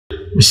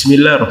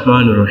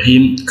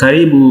Bismillahirrahmanirrahim.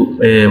 Karibu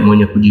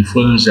mwenye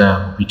kujifunza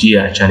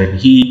kupitia channel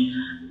hii,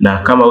 na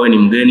kama we ni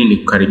mgeni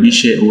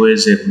nikukaribishe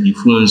uweze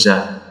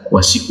kujifunza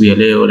kwa siku ya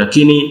leo,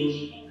 lakini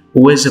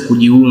uweze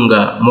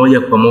kujiunga moja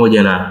kwa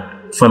moja na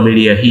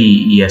familia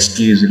hii ya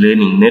Skills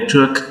Learning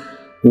Network,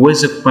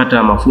 uweze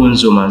kupata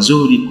mafunzo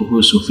mazuri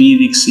kuhusu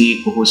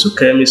physics, kuhusu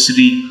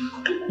chemistry,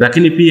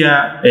 lakini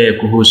pia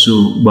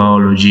kuhusu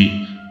biology,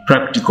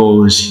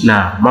 practicals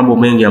na mambo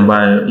mengi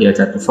ambayo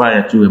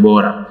yatatufanya tuwe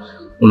bora.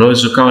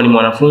 Unaweza kama ni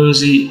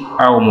mwanafunzi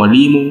au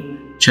mwalimu,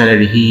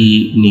 channel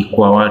hii ni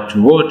kwa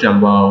watu wote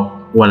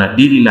ambao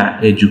wanadili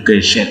na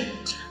education.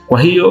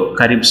 Kwa hiyo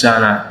karibu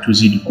sana,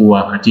 tuzidi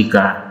kuwa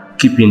katika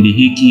kipindi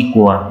hiki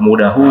kwa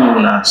muda huu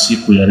na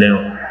siku ya leo.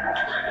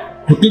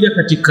 Tukija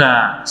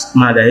katika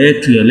mada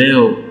yetu ya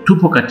leo,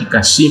 tupo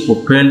katika simple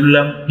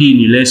pendulum. Hii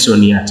ni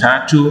lesson ya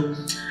 3.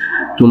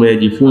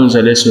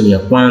 Tumejifunza lesson ya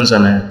kwanza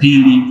na ya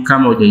pili.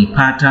 Kama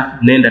hujaipata,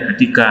 nenda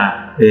katika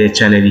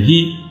channel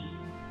hii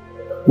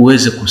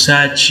uweze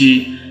kusearch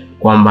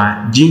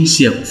kwamba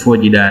jinsi ya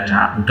kufoji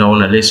data.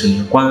 Utaona lesson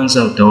ya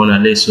kwanza, utaona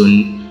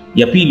lesson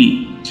ya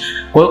pili.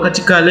 Kwa hiyo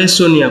katika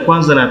lesson ya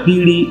kwanza na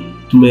pili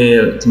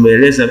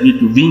tumeeleza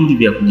vitu vingi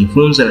vya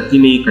kujifunza,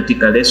 lakini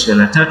katika lesson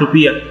ya 3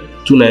 pia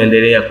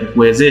tunaendelea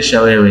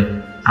kukuwezesha wewe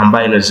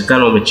ambaye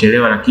inawezekana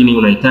umechelewa lakini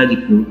unahitaji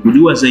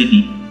kujua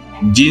zaidi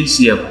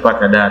jinsi ya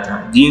kupata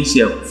data, jinsi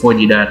ya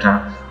kufoji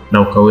data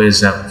na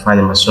ukaweza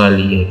kufanya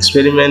maswali ya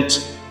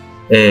experiment,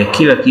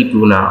 kila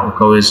kitu, na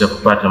ukaweza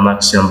kupata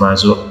marks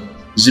ambazo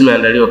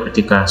zimeandaliwa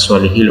katika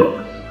swali hilo.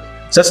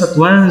 Sasa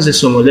tuanze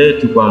somo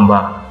letu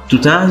kwamba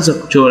tutaanza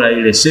kuchora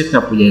ile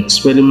setup ya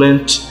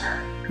experiment.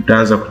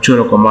 Tutaanza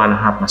kuchora kwa maana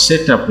hapa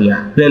setup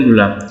ya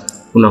pendulum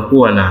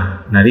unakuwa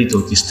na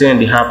little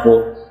stand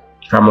hapo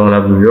kama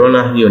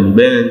unavyoona, hiyo ni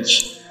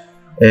bench.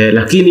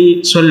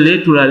 Lakini swali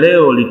letu la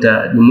leo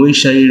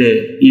litajumuisha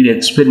ile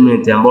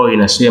experiment ambayo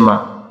inasema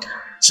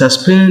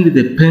suspend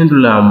the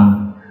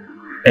pendulum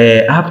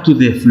up to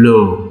the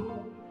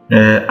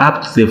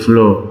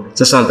floor.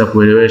 Sasa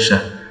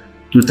nitakuelewesha,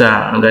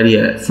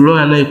 tutaangalia flow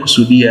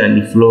anayokusudia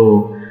ni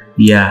flow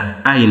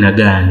ya aina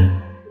gani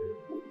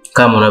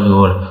kama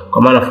unavyoona.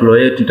 Kwa maana flow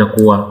yetu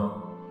itakuwa,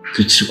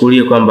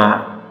 tuchukulie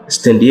kwamba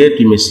stand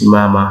yetu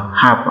imesimama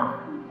hapa,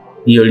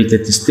 hiyo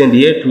little stand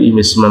yetu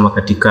imesimama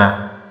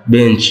katika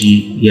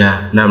benchi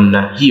ya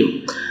namna hiyo,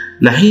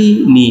 na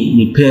hii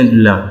ni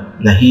pendulum,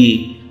 na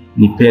hii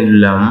ni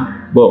pendulum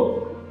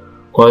bob.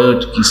 Kwa hiyo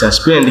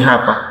tukisuspend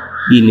hapa,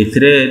 hii ni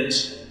thread,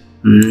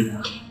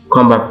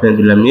 kwamba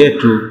pendulum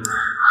yetu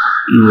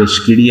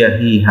imeshikilia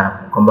hii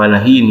hapa, kwamba na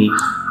hii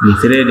ni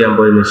thread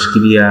ambayo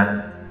imeshikilia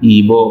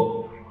hii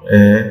bob,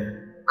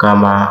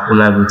 kama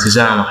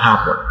unavyotazama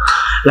hapo.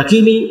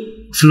 Lakini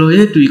flow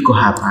yetu iko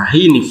hapa,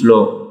 hii ni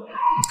flow.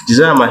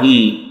 Ukitazama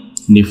hii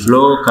ni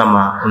flow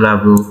kama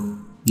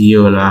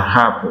unavyoiona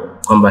hapo,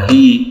 kwamba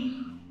hii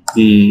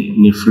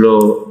ni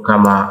flow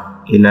kama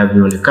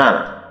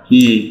inavyoonekana,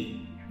 hii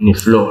ni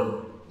flow.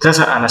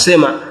 Sasa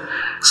anasema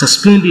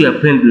suspend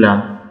your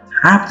pendulum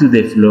up to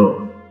the floor,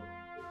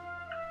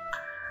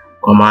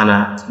 kwa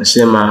maana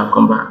nasema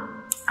kwamba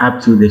up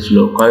to the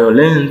floor. Kwa hiyo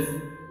length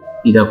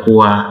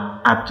itakuwa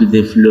up to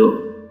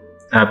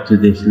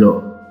the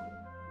floor.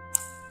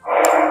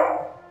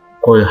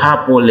 Kwa hiyo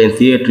hapo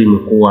length yetu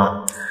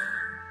imekuwa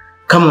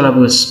kama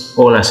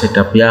unavyoona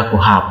setup yako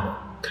hapo.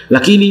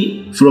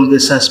 Lakini from the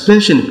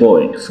suspension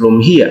point,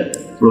 from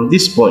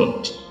this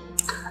point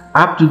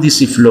up to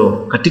this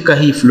floor, katika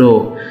hii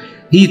floor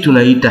hii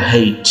tunaita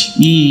height,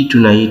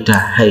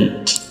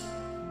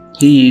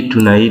 hii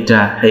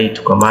tunaita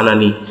height, kwa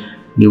maana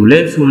ni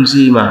urefu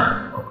mzima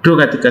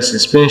kutoka katika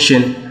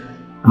suspension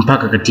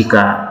mpaka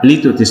katika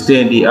little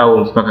stand au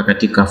mpaka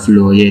katika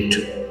floor yetu.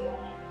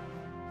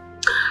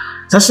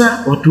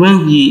 Sasa watu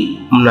wengi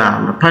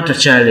mnapata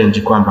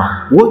challenge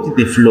kwamba what is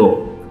the floor.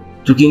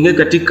 Tukiingia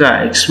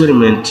katika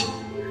experiment,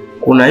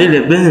 kuna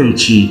ile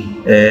benchi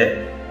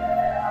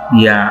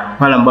ya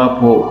pale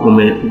ambapo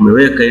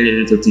umeweka ile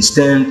little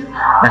stand,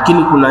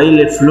 lakini kuna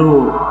ile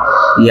floor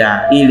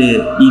ya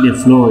ile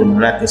floor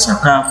inaleta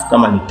sakafu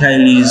kama ni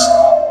tiles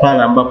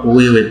pale ambapo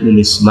wewe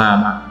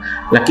umesimama.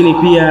 Lakini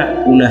pia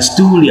una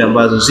stuli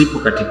ambazo zipo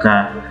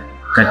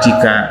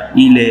katika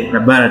ile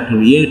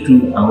laboratory yetu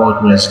ambayo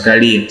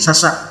tunazikalia.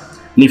 Sasa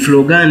ni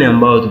flow gani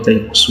ambayo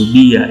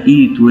tutaikusudia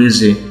ili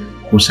tuweze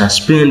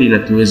kususpend na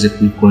tuweze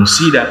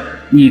kuiconsider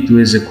ili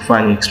tuweze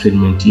kufanya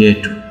experiment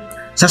yetu.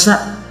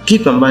 Sasa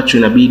kitu ambacho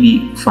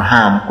inabidi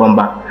fahamu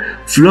kwamba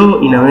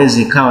flow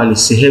inaweza ikawa ni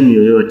sehemu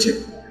yoyote.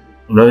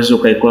 Unaweza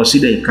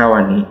ukaiconsider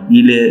ikawa ni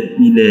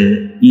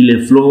ile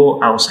floor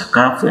au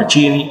sakafu ya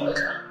chini,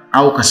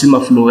 au kasema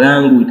flow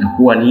yangu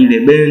itakuwa ni ile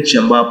bench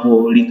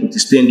ambapo little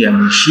stand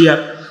yameishia.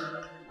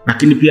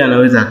 Lakini pia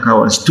anaweza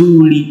akawa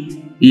stuli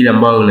ile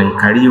ambayo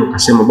unaikalia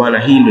ukasema bwana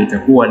hii ndio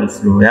itakuwa ni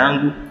flow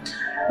yangu.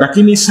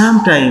 Lakini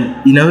sometime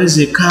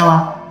inaweza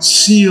ikawa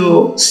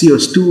sio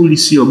stuli,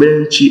 sio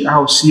benchi,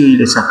 au sio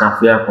ile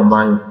sakafu yako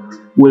ambayo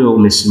wewe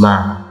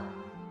umesimama.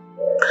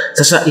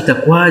 Sasa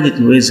itakuwaje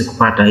tuweze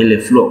kupata ile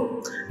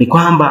flow? Ni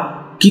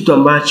kwamba kitu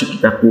ambacho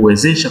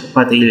kitakuwezesha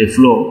kupata ile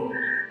flow,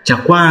 cha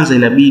kwanza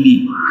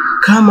inabidi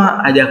kama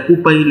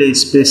hajakupa ile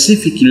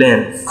specific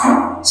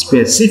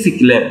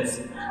length,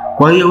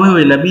 kwa hiyo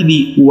wewe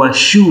inabidi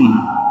uassume,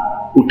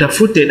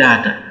 utafute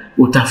data,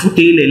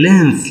 utafute ile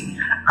length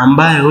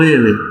ambayo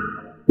wewe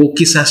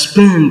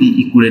ukisuspend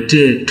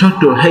ikuletee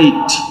total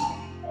height.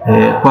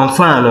 Kwa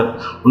mfano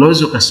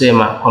unaweza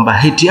ukasema kwamba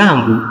height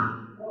yangu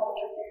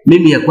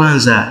mimi ya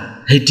kwanza,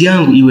 height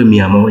yangu iwe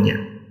 100,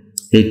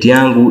 height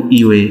yangu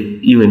iwe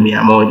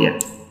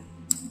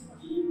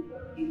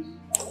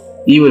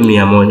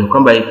 100,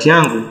 kwamba height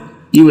yangu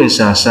iwe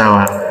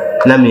sawa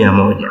na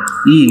 100.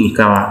 Hii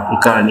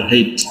ikawa ni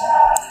height.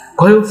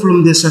 Kwa hiyo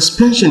from the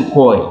suspension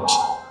point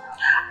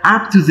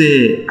up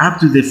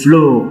to the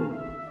flow,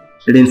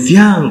 length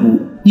yangu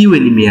iwe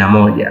ni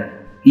 100,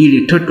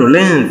 ili total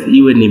length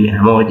iwe ni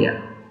 100.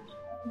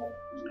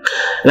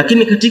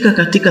 Lakini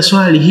katika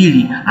swali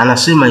hili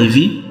anasema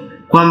hivi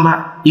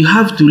kwamba you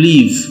have to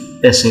leave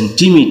a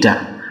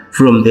centimeter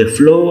from the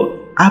floor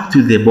up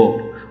to the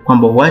bob,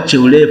 kwamba uache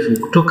urefu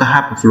kutoka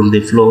hapa from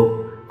the floor,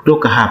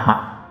 kutoka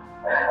hapa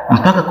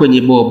mpaka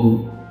kwenye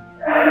bobu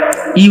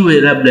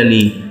iwe labda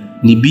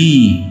ni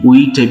B,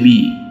 uite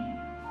B,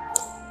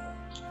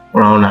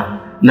 unaona,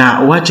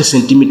 na uache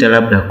sentimita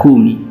labda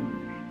 10.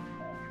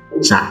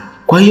 Sawa.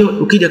 Kwa hiyo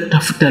ukija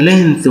kutafuta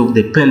length of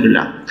the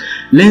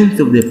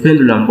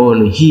pendulum, ambayo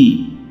ni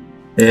hii,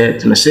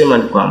 tunasema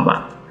ni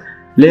kwamba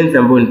length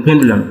ambayo ni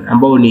pendulum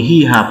ambayo ni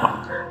hii hapa,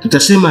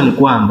 tutasema ni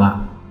kwamba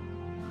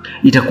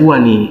itakuwa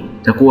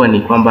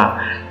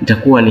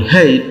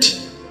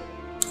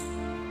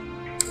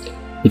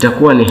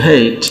ni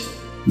height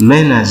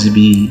minus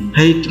B,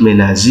 height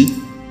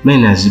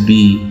minus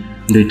B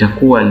ndio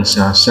itakuwa ni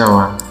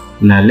sawa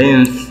na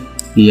length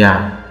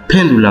ya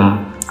pendulum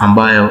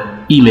ambayo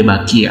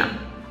imebakia.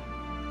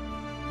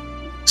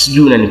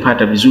 Sijui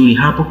unanipata vizuri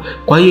hapo.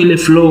 Kwa hiyo ile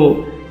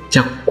flow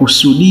cha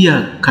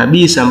kusudia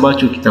kabisa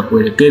ambacho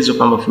kitakuelekeza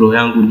kwamba flow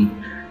yangu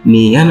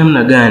ni ya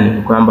namna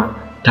gani, kwamba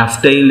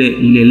tafuta ile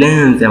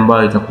length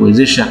ambayo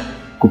itakuwezesha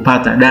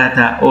kupata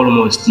data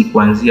almost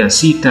kuanzia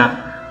 6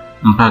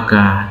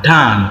 mpaka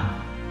 5.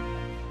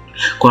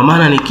 Kwa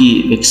maana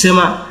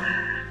nikisema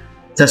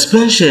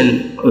suspension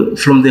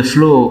from the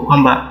flow,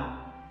 kwamba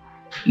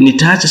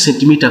nitaacha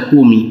sentimita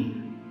 10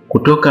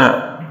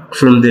 kutoka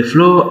from the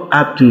floor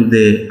up to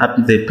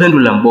the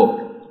pendulum bob,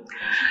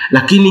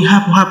 lakini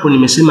hapo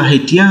nimesema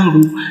height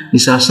yangu ni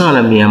sawa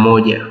na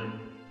 100.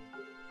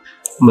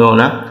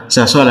 Umeona,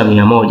 sawa na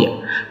 100.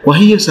 Kwa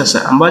hiyo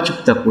sasa ambacho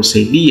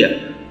kitakusaidia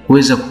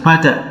kuweza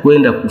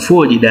kwenda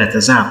kuforge data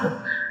zako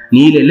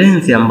ni ile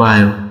length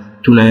ambayo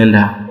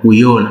tunaenda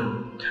kuiona.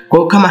 Kwa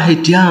hiyo kama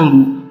height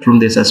yangu from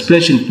the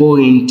suspension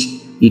point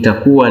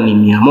itakuwa ni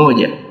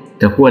 100,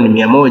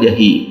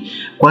 hii.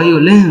 Kwa hiyo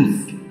length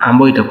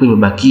ambayo itakuwa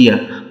imebakia,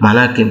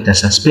 maana yake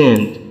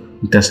nitasuspend,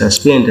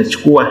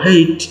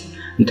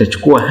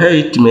 nitachukua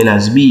height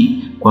minus B,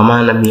 kwa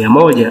maana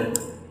 100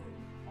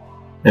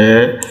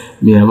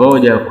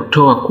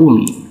 kutoa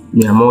 10,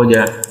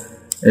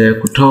 100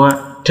 kutoa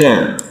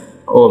 10,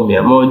 au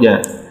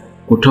 100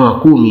 kutoa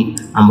 10,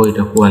 ambayo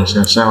itakuwa ni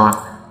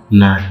sawa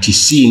na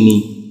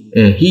 90.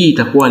 Hii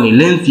itakuwa ni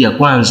length ya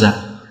kwanza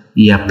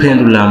ya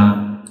pendulum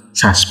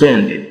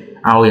suspended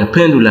au ya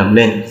pendulum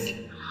length.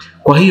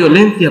 Kwa hiyo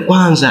length ya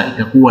kwanza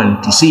itakuwa ni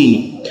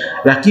 90,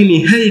 lakini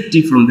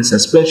height from the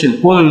suspension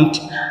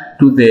point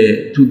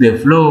to the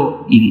floor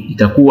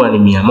itakuwa ni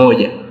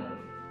 100.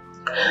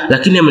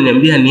 Lakini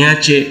ameniambia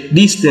niache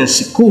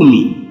distance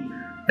 10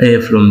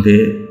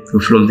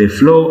 from the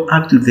floor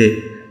up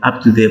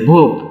to the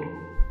bob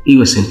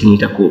iwe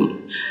sentimita 10.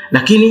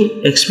 Lakini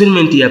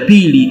experiment ya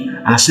pili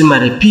anasema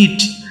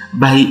repeat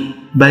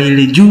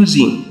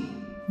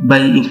by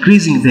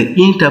increasing the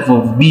interval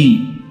of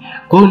B.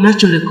 Kwa hiyo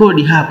nacho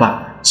rekodi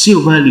hapa sio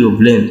value of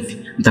length,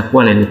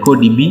 nitakuwa na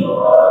rekodi B,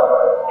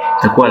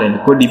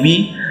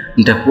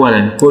 nitakuwa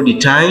na rekodi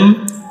time,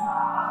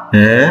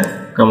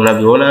 kama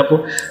unavyoona hapo.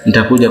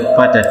 Nitakuja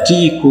kupata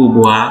t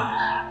kubwa,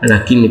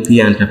 lakini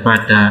pia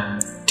nitapata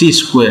t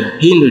square.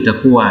 Hii ndio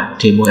itakuwa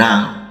table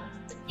yangu,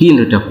 hii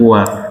ndio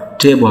itakuwa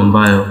table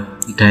ambayo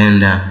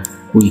itaenda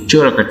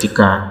kuichora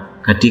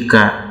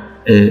katika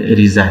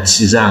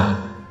results zangu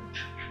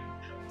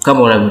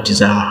kama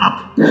unavyotazama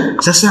hapo.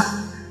 Sasa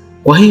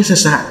kwa hii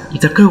sasa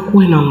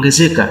itakayokuwa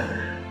inaongezeka,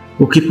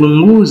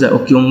 ukipunguza,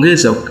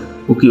 ukiongeza,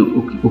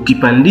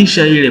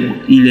 ukipandisha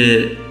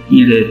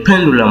ile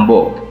pendulum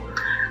bob,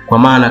 kwa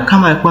maana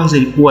kama ya kwanza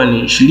ilikuwa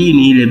ni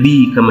 20, ile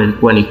B kama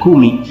ilikuwa ni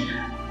 10,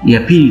 ya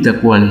pili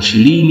itakuwa ni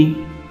 20.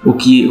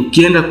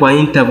 Ukienda kwa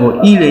interval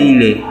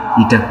ile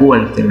itakuwa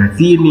ni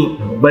 30,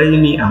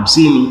 40,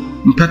 50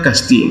 mpaka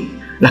 60.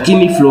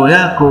 Lakini flow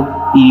yako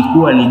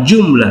ilikuwa ni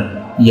jumla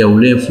ya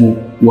urefu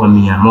wa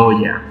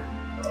 100.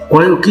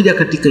 Kwa hiyo ukija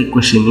katika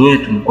equation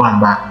yetu ni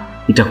kwamba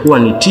itakuwa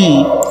ni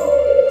t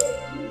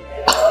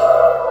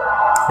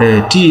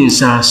ni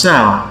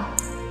sawa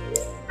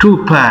 2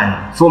 pi,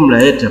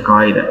 formula yetu ya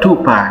kawaida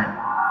 2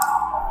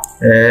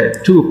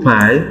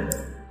 pi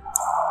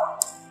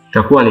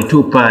itakuwa ni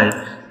 2 pi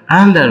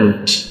under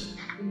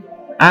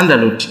under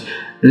root.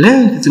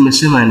 Length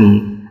tumesema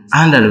ni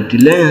under root.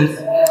 Length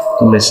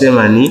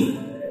tumesema ni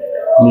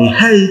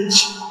h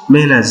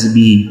minus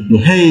b, ni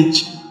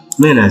h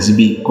minus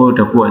b. Kwa hiyo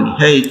itakuwa ni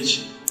h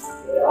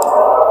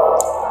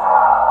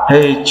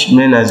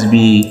minus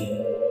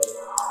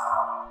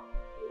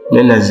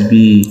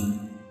b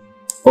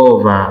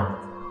over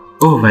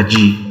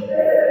g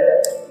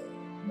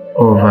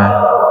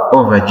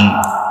over g.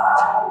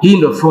 Hii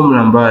ndio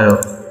formula ambayo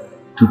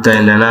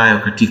tutaenda nayo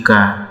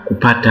katika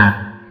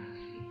kupata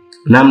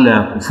namna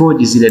ya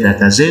kufoji zile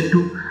data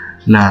zetu,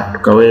 na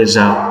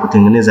tukaweza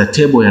kutengeneza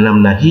table ya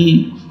namna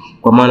hii,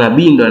 kwa maana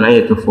b ndo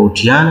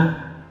anayetofautiana,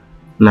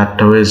 na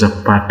tutaweza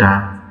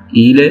kupata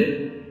ile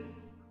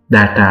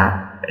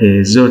data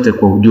zote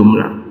kwa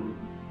ujumla.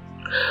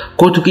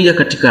 Kwa tukija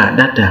katika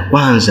data ya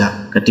kwanza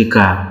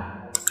katika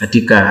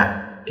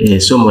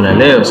somo la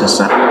leo,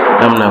 sasa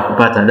namna ya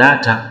kupata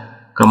data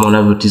kama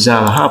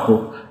unavyotizama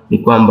hapo ni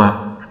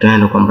kwamba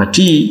tutaenda kwamba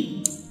t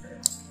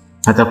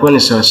atakuwa ni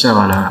sawa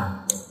sawa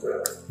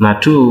na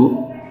 2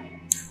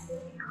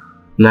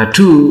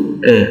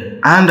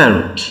 under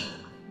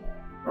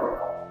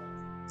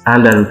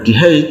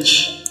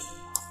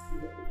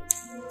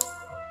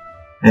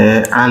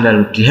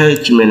root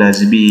h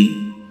minus b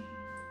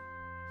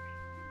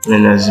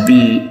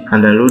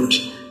under root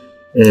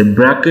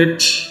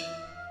bracket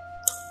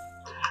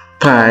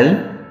pi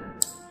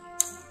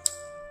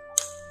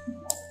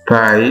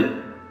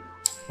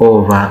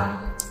over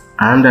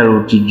under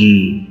root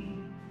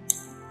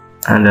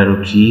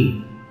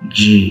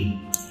g.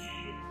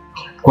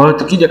 Kwa hiyo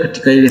tukija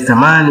katika ile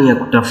thamani ya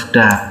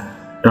kutafuta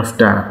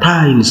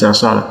pi ni sawa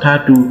sawa na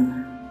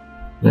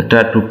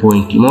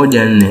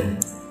 3.14,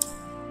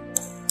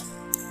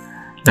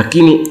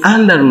 lakini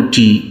under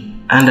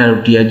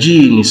root ya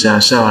g ni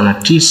sawa sawa na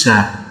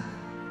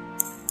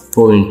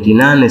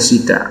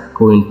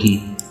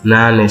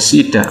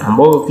 9.86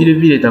 ambayo vile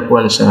vile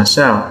itakuwa ni sawa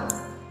sawa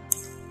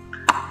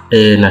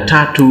na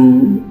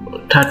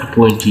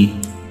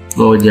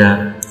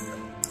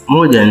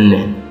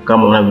 3.14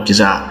 kama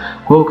unavyotazama.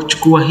 Kwa hiyo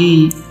ukichukua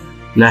hii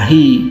na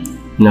hii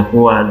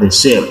inakuwa the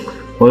same.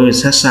 Kwa hiyo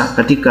sasa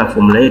katika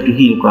formula yetu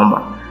hii ni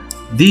kwamba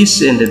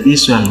this and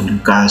this one will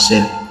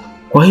cancel.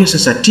 Kwa hiyo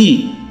sasa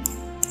t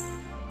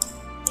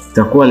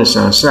itakuwa ni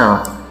sawa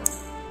sawa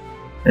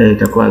na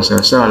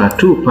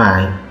 2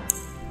 pi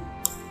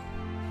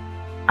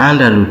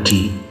under root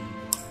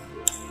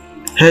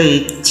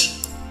 8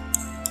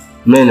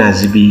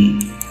 minus b.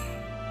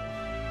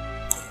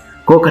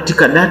 Kwa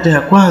katika data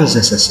ya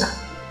kwanza sasa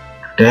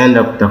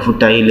tutaenda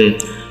kutafuta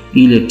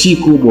ile t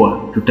kubwa,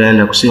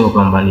 tutaenda kusema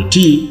kwamba ni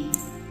t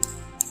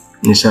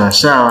ni sawa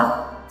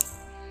sawa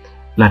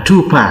na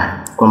 2 pi,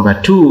 kwamba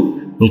 2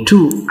 ni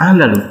 2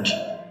 under root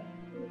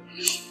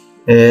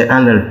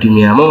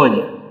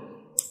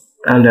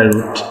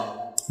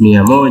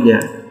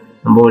 100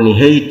 ambao ni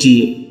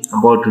 8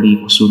 ambao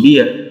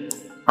tulikusudia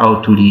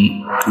au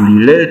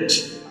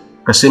tulilete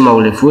kasema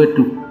urefu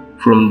wetu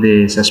from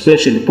the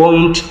suspension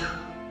point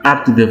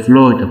up to the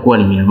floor itakuwa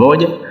ni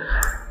 100,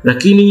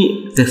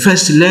 lakini the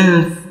first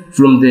length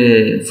from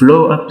the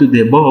floor up to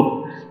the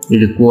bob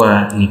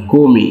ilikuwa ni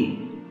 10.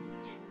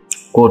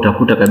 Kwa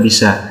utakuta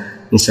kabisa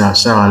ni sawa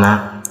sawa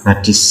na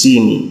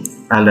 90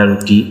 under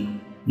root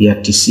ya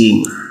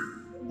 90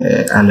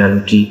 under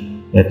root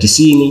ya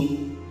 90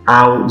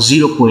 au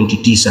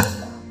 0.9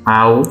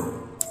 au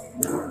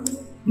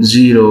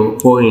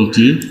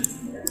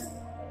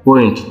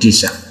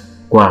 0.9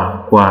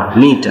 kwa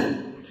mita.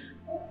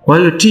 Kwa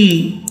hiyo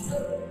t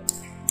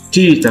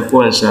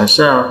itakuwa ni sawa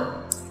sawa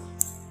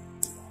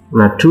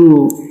na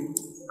 2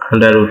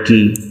 under root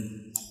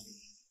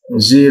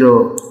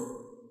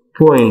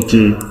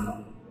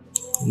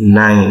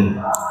 0.9.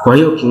 Kwa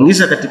hiyo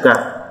ukiingiza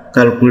katika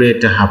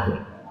calculator hapo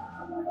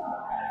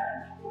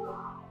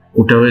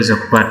utaweza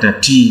kupata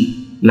t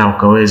na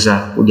ukaweza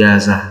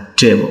kujaza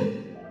table.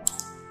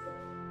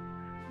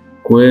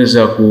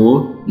 Kuweza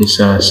ni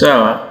sawa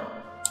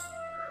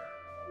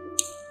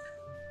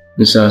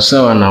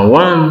sawa na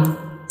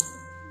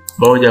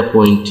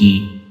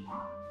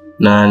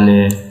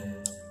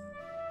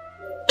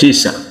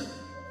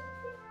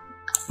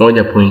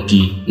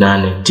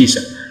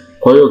 1.89.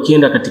 Kwa hiyo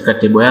ukienda katika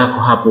table yako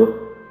hapo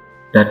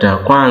data ya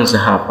kwanza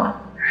hapa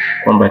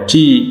kwamba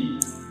t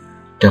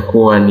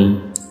itakuwa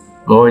ni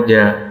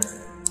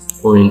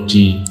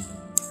 1.8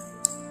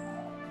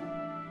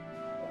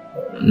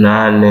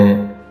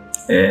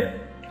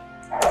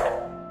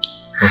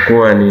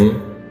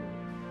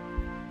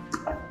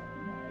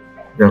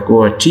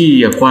 itakuwa t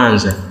ya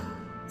kwanza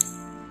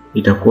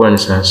itakuwa ni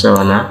sawa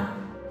sawa na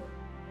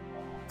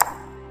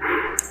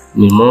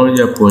ni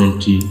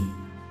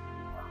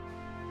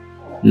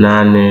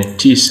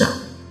 1.89,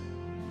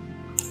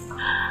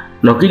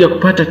 na ukija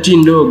kupata t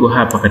ndogo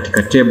hapa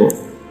katika table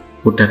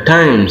uta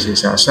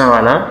times sawa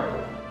sawa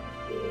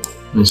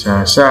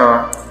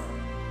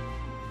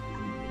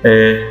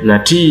na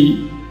t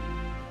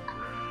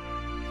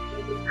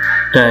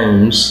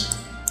times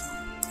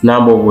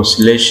number of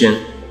oscillation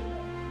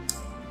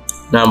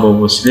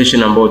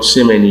ambayo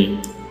tuseme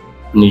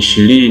ni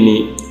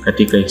 20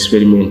 katika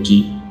experiment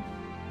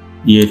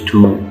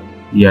yetu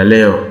ya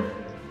leo.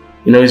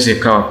 Inaweza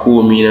ikawa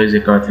 10, inaweza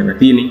ikawa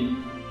 30,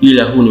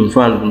 ila huu ni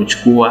mfano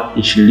tumechukua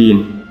 20.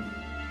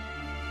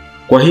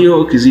 Kwa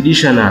hiyo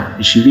ukizidisha na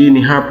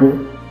 20 hapo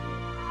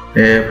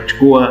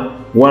kuchukua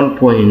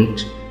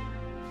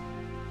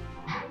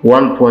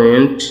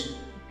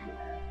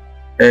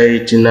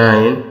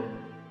 1.89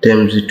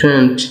 times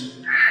 20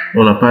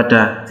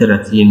 unapata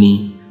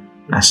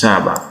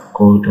 37.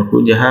 Kwa hiyo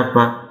utakuja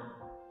hapa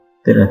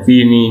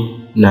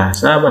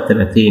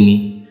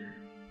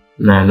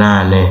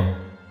 38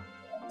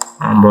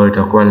 ambayo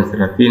itakuwa ni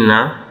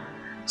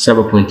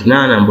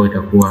 37.8 ambayo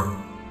itakuwa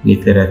ni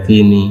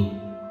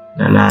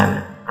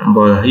 38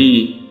 ambayo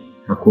hii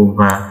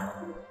itakupa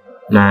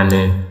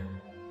 89.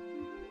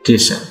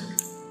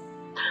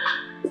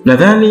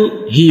 Nadhani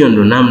hiyo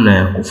ndo namna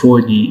ya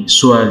kufoji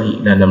swali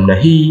la namna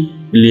hii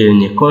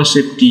lenye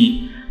concept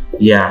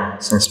ya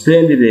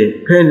suspend the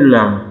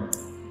pendulum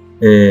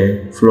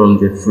from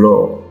the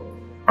floor,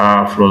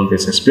 from the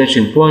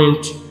suspension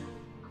point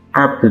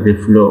up to the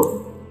floor.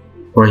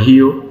 Kwa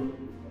hiyo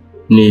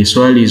ni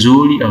swali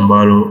zuri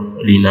ambalo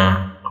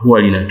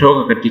huwa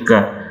linatoka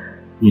katika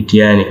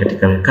mitihani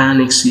katika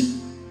mechanics.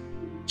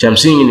 Cha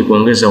msingi ni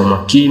kuongeza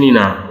umakini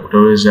na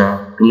utaweza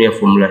kutumia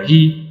formula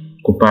hii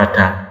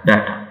kupata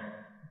data.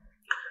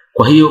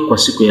 Kwa hiyo kwa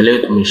siku ya leo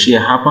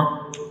tumeishia hapa.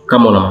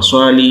 Kama una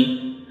maswali,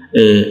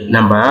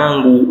 namba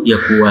yangu ya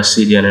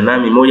kuwasiliana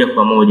nami moja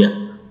kwa moja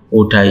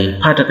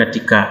utaipata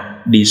katika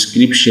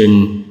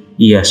description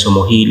ya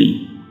somo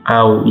hili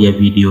au ya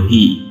video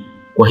hii.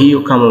 Kwa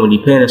hiyo kama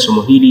ulipenda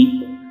somo hili,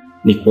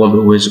 ni kuombe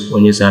uweze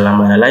kubonyeza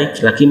alama ya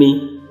like,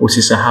 lakini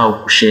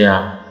usisahau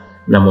kushare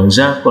na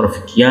mwenzako,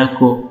 rafiki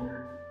yako,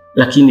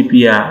 lakini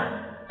pia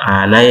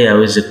naye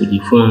aweze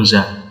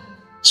kujifunza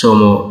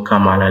somo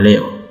kama la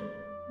leo.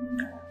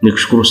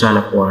 Nikushukuru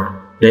sana kwa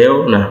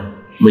leo na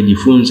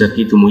umejifunza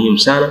kitu muhimu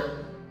sana.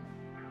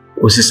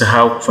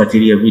 Usisahau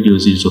kufuatilia video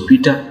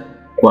zilizopita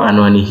kwa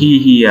anwani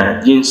hii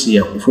ya jinsi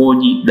ya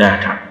kufoji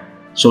data,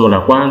 somo la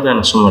kwanza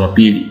na somo la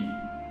pili.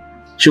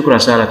 Shukrani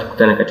sana,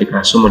 tukutane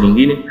katika somo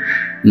lingine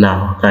na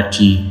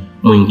wakati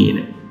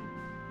mwingine.